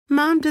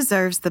Mom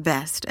deserves the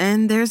best,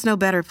 and there's no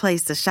better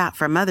place to shop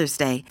for Mother's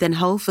Day than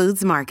Whole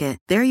Foods Market.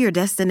 They're your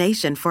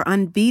destination for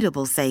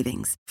unbeatable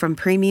savings, from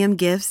premium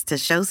gifts to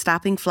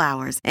show-stopping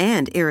flowers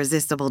and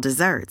irresistible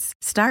desserts.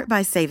 Start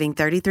by saving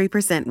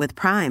 33% with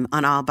Prime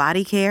on all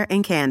body care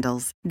and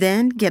candles.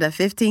 Then get a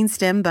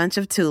 15-stem bunch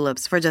of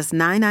tulips for just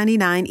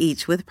 $9.99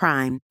 each with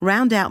Prime.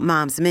 Round out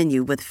Mom's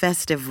menu with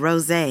festive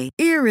rosé,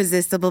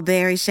 irresistible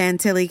berry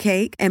chantilly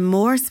cake, and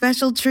more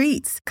special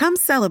treats. Come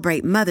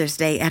celebrate Mother's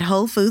Day at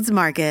Whole Foods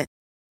Market.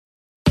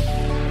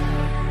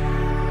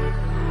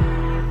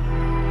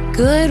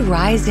 Good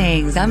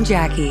risings. I'm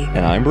Jackie.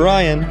 And I'm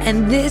Brian.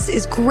 And this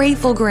is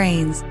Grateful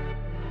Grains.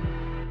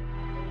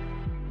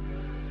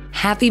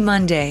 Happy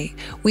Monday.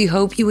 We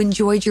hope you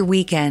enjoyed your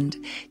weekend.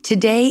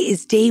 Today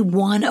is day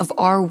 1 of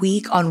our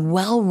week on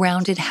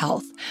well-rounded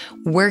health.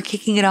 We're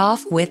kicking it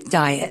off with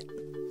diet.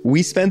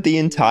 We spent the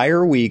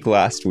entire week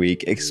last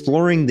week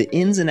exploring the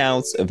ins and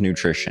outs of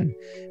nutrition.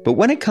 But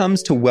when it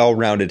comes to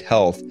well-rounded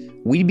health,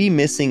 we'd be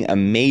missing a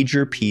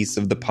major piece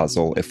of the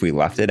puzzle if we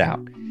left it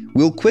out.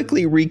 We'll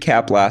quickly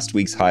recap last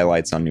week's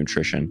highlights on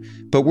nutrition,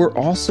 but we're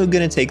also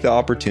going to take the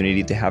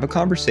opportunity to have a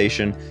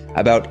conversation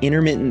about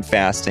intermittent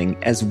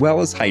fasting as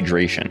well as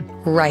hydration.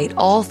 Right,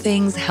 all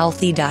things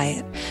healthy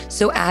diet.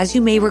 So as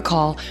you may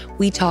recall,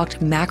 we talked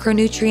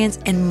macronutrients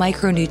and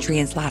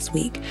micronutrients last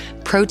week.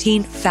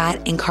 Protein,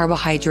 fat, and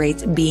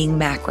carbohydrates being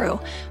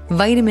macro.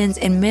 Vitamins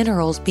and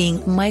minerals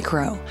being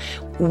micro.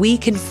 We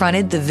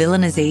confronted the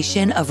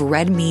villainization of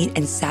red meat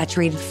and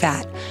saturated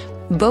fat,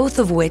 both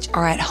of which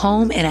are at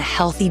home in a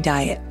healthy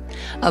diet.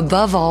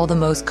 Above all, the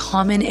most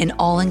common and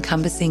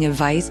all-encompassing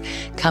advice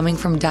coming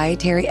from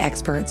dietary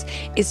experts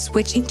is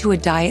switching to a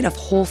diet of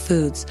whole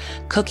foods,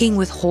 cooking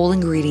with whole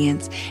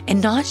ingredients,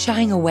 and not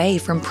shying away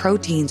from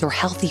proteins or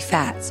healthy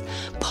fats,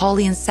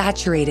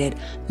 polyunsaturated,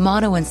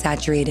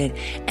 monounsaturated,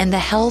 and the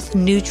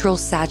health-neutral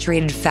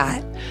saturated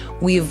fat.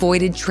 We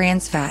avoided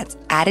trans fats,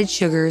 added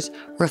sugars,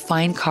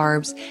 refined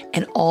carbs,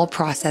 and all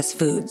processed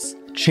foods.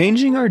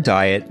 Changing our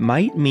diet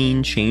might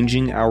mean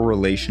changing our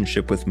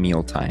relationship with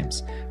meal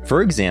times.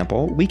 For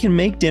example, we can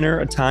make dinner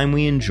a time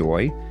we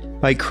enjoy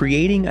by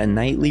creating a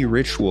nightly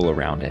ritual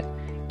around it,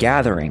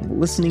 gathering,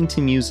 listening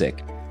to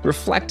music,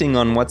 reflecting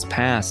on what's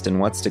past and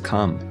what's to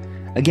come.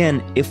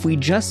 Again, if we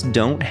just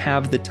don't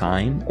have the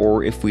time,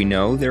 or if we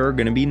know there are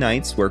going to be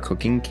nights where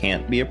cooking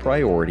can't be a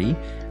priority,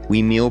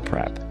 we meal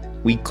prep.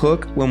 We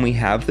cook when we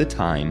have the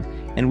time,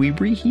 and we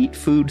reheat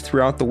food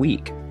throughout the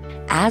week.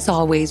 As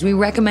always, we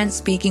recommend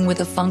speaking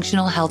with a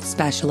functional health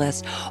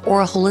specialist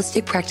or a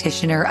holistic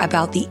practitioner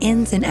about the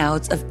ins and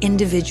outs of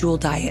individual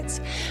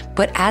diets.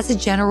 But as a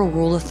general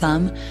rule of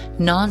thumb,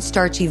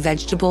 non-starchy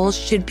vegetables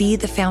should be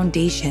the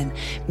foundation,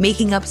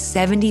 making up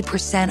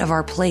 70% of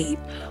our plate.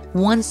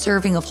 One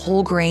serving of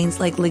whole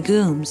grains like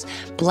legumes,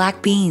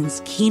 black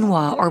beans,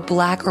 quinoa, or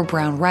black or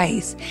brown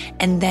rice,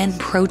 and then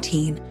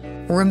protein.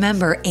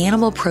 Remember,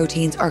 animal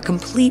proteins are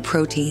complete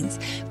proteins,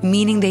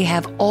 meaning they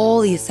have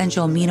all the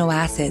essential amino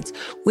acids,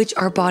 which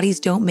our bodies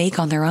don't make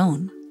on their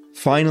own.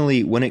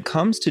 Finally, when it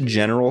comes to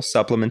general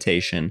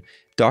supplementation,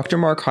 Dr.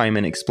 Mark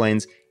Hyman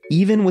explains,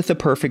 even with a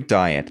perfect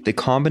diet, the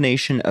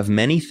combination of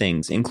many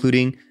things,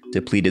 including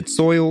depleted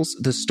soils,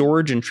 the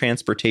storage and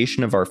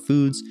transportation of our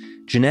foods,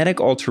 genetic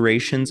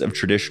alterations of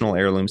traditional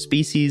heirloom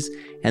species,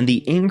 and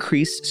the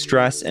increased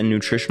stress and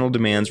nutritional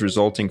demands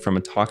resulting from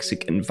a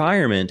toxic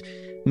environment,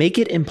 make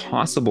it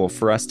impossible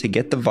for us to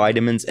get the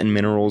vitamins and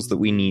minerals that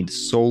we need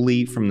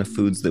solely from the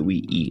foods that we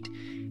eat.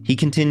 He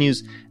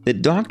continues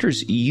that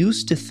doctors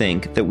used to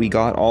think that we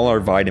got all our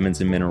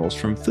vitamins and minerals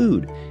from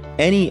food.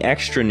 Any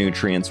extra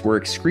nutrients were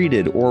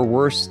excreted, or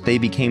worse, they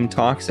became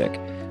toxic.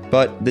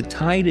 But the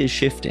tide is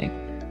shifting.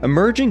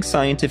 Emerging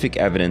scientific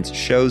evidence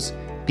shows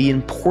the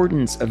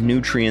importance of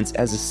nutrients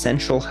as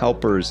essential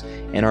helpers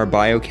in our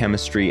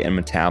biochemistry and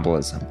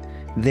metabolism.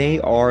 They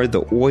are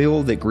the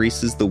oil that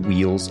greases the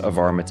wheels of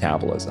our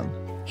metabolism.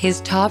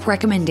 His top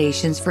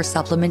recommendations for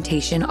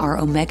supplementation are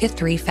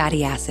omega-3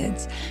 fatty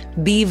acids,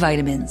 B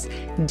vitamins,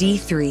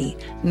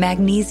 D3,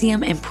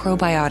 magnesium, and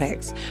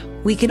probiotics.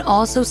 We can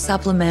also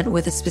supplement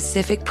with a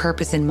specific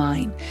purpose in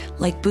mind,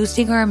 like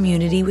boosting our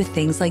immunity with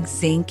things like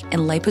zinc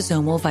and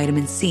liposomal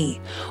vitamin C,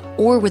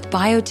 or with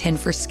biotin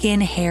for skin,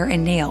 hair,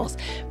 and nails.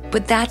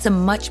 But that's a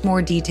much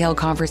more detailed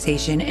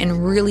conversation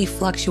and really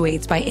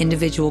fluctuates by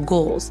individual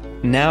goals.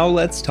 Now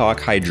let's talk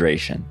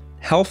hydration.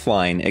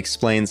 Healthline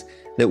explains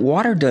that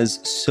water does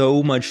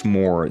so much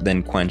more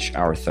than quench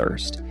our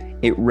thirst.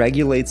 It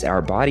regulates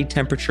our body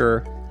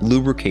temperature,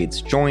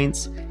 lubricates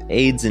joints,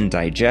 aids in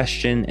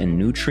digestion and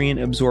nutrient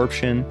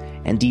absorption,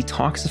 and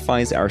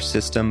detoxifies our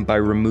system by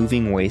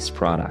removing waste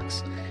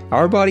products.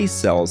 Our body's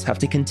cells have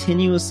to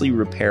continuously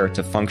repair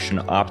to function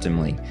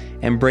optimally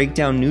and break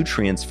down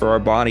nutrients for our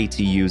body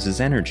to use as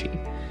energy.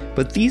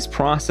 But these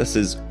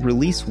processes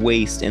release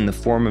waste in the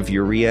form of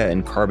urea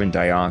and carbon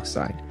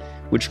dioxide,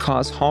 which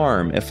cause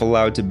harm if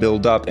allowed to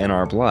build up in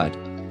our blood.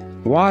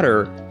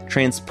 Water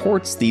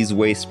transports these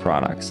waste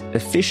products,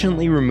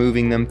 efficiently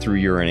removing them through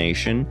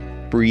urination,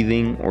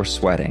 breathing, or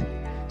sweating.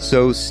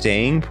 So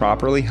staying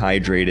properly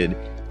hydrated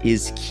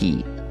is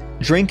key.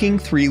 Drinking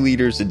 3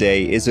 liters a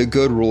day is a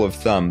good rule of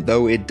thumb,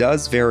 though it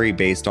does vary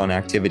based on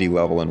activity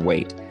level and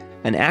weight.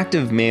 An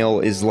active male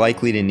is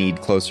likely to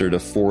need closer to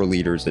 4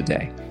 liters a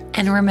day.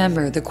 And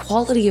remember, the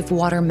quality of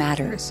water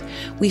matters.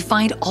 We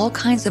find all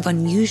kinds of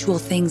unusual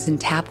things in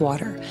tap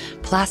water.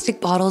 Plastic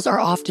bottles are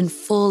often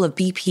full of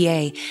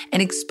BPA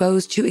and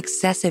exposed to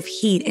excessive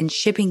heat in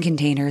shipping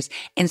containers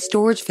and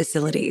storage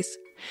facilities.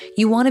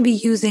 You want to be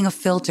using a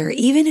filter,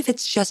 even if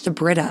it's just a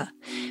Brita.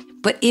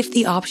 But if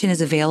the option is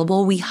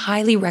available, we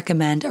highly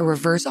recommend a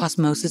reverse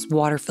osmosis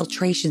water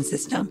filtration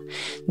system.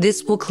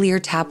 This will clear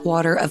tap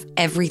water of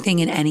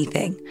everything and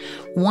anything.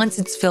 Once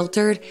it's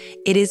filtered,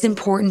 it is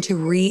important to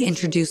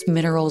reintroduce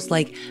minerals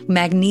like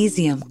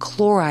magnesium,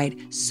 chloride,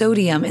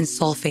 sodium, and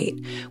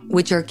sulfate,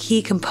 which are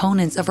key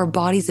components of our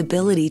body's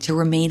ability to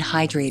remain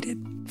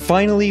hydrated.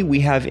 Finally,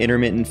 we have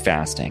intermittent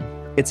fasting.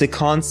 It's a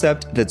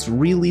concept that's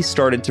really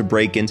started to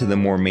break into the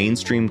more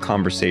mainstream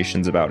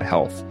conversations about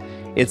health.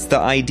 It's the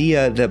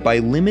idea that by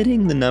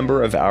limiting the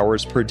number of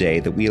hours per day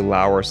that we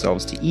allow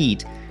ourselves to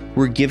eat,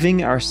 we're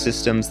giving our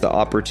systems the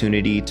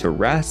opportunity to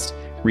rest,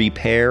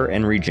 repair,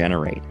 and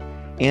regenerate.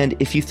 And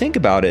if you think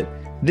about it,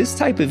 this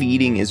type of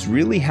eating is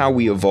really how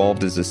we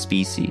evolved as a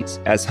species,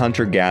 as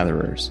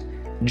hunter-gatherers.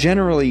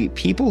 Generally,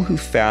 people who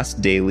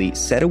fast daily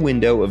set a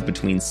window of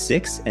between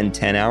 6 and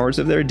 10 hours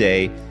of their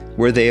day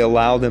where they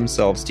allow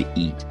themselves to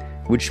eat,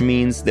 which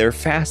means they're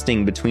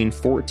fasting between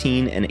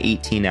 14 and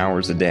 18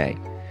 hours a day.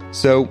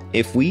 So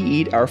if we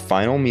eat our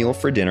final meal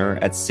for dinner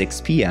at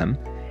 6 p.m.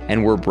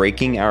 and we're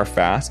breaking our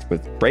fast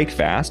with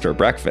breakfast or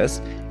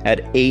breakfast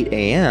at 8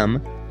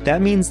 a.m.,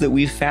 that means that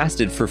we've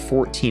fasted for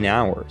 14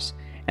 hours.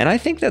 And I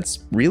think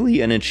that's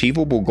really an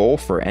achievable goal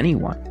for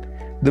anyone.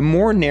 The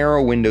more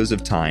narrow windows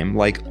of time,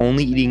 like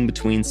only eating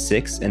between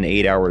 6 and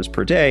 8 hours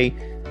per day,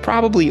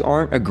 probably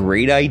aren't a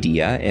great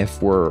idea if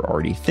we're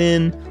already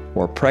thin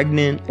or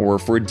pregnant, or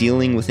if we're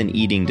dealing with an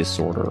eating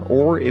disorder,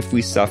 or if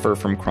we suffer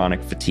from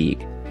chronic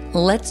fatigue.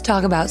 Let's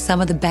talk about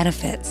some of the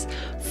benefits.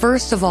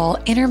 First of all,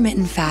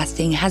 intermittent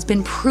fasting has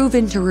been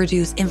proven to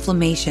reduce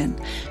inflammation.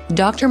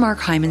 Dr. Mark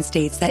Hyman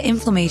states that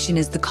inflammation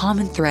is the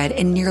common thread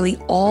in nearly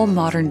all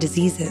modern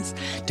diseases: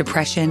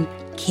 depression,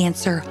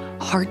 cancer,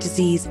 heart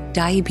disease,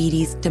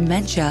 diabetes,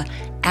 dementia,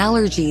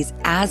 allergies,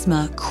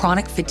 asthma,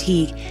 chronic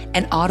fatigue,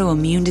 and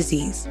autoimmune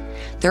disease.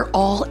 They're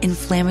all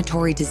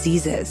inflammatory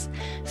diseases.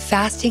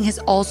 Fasting has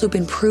also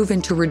been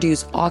proven to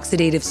reduce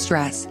oxidative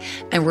stress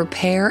and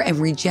repair and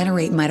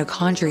regenerate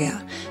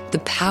mitochondria, the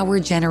power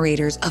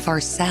generators of our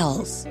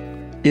cells.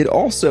 It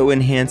also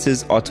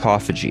enhances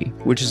autophagy,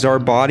 which is our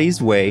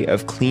body's way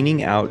of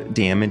cleaning out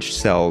damaged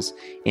cells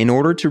in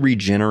order to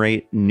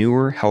regenerate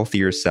newer,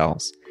 healthier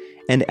cells.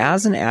 And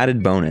as an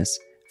added bonus,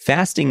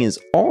 fasting is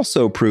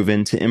also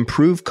proven to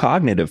improve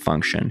cognitive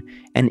function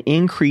and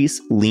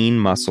increase lean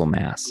muscle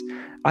mass.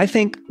 I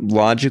think,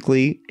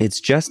 logically, it's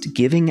just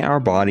giving our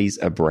bodies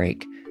a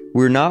break.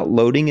 We're not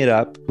loading it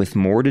up with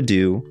more to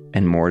do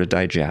and more to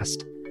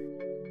digest.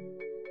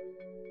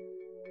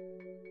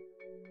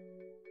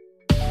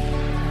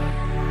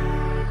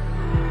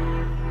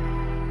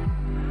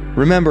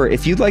 Remember,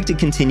 if you'd like to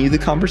continue the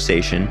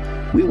conversation,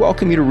 we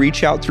welcome you to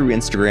reach out through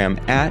Instagram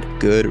at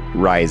Good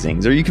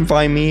Risings, or you can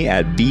find me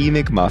at B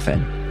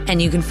McMuffin.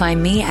 And you can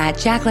find me at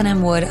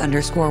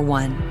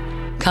JacquelineMWood_1.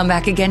 Come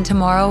back again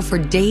tomorrow for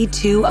day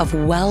 2 of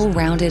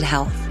well-rounded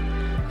health.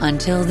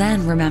 Until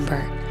then,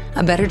 remember,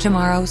 a better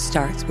tomorrow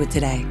starts with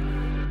today.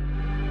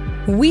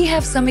 We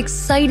have some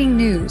exciting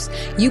news.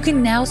 You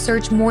can now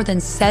search more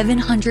than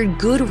 700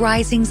 Good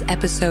Risings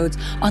episodes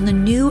on the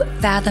new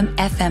Fathom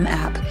FM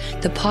app,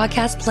 the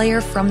podcast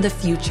player from the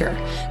future.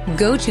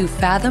 Go to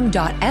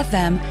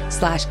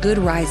fathom.fm/Good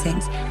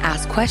Risings,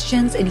 ask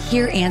questions, and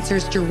hear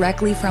answers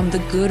directly from the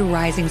Good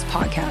Risings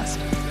podcast.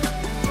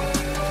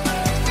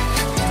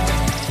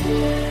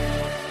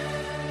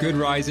 Good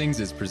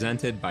Risings is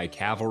presented by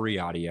Cavalry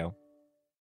Audio.